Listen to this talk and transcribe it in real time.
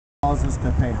allows us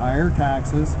to pay higher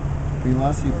taxes, be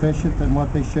less efficient than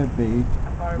what they should be.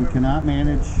 We cannot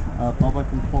manage public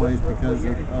employees because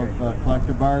of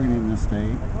collective bargaining in the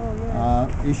state.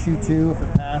 Issue 2, if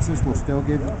it passes, will still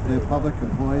give the public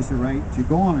employees the right to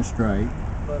go on a strike,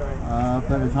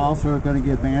 but it's also going to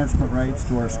give management rights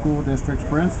to our school districts.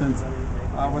 For instance,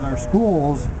 with our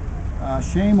schools,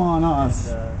 shame on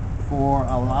us for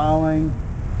allowing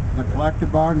the collective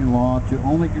bargaining law to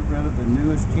only get rid of the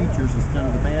newest teachers instead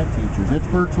of the bad teachers. It's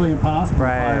virtually impossible to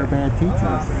fire bad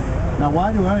teachers. Now,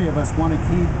 why do any of us want to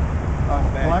keep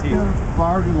a collective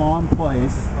bargaining law in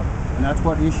place? And that's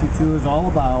what issue 2 is all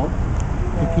about,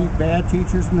 to keep bad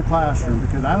teachers in the classroom.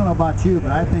 Because I don't know about you,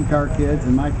 but I think our kids,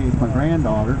 in my case, my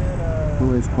granddaughter,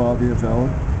 who is 12 years old,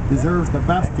 deserves the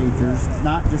best teachers,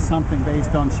 not just something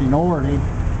based on seniority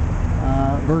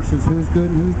versus who's good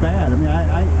and who's bad. I mean,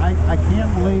 I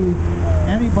can't believe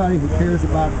anybody who cares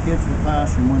about kids in the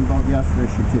classroom wouldn't vote yes for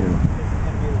issue 2.